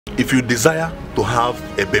If you desire to have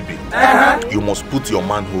a baby, you must put your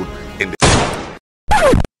manhood in the...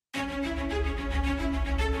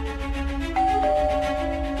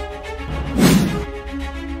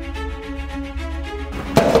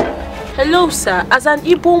 Hello, sir. As an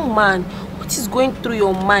Igbo man, what is going through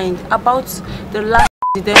your mind about the last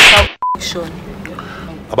presidential election?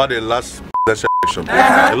 About the last presidential election,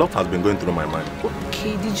 a lot has been going through my mind.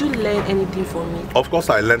 Okay, did you learn anything from it? Of course,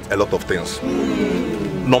 I learned a lot of things.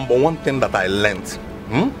 Number one thing that I learned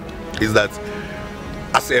is that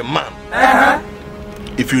as a man,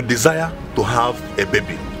 if you desire to have a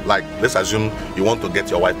baby, like let's assume you want to get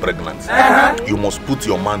your wife pregnant, you must put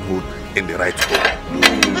your manhood in the right hole.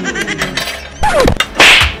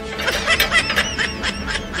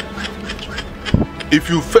 If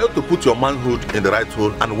you fail to put your manhood in the right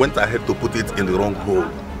hole and went ahead to put it in the wrong hole,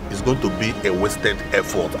 it's going to be a wasted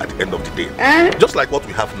effort at the end of the day. Just like what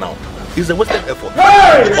we have now. It's a wasted effort.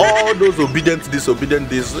 All those obedient, disobedient,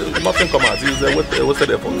 this, nothing come out. It's a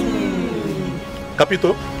wasted effort.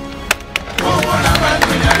 Capito?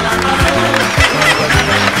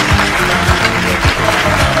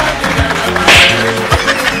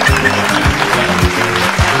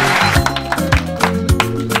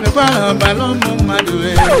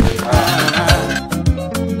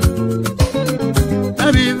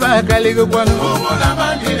 Kaligo kwano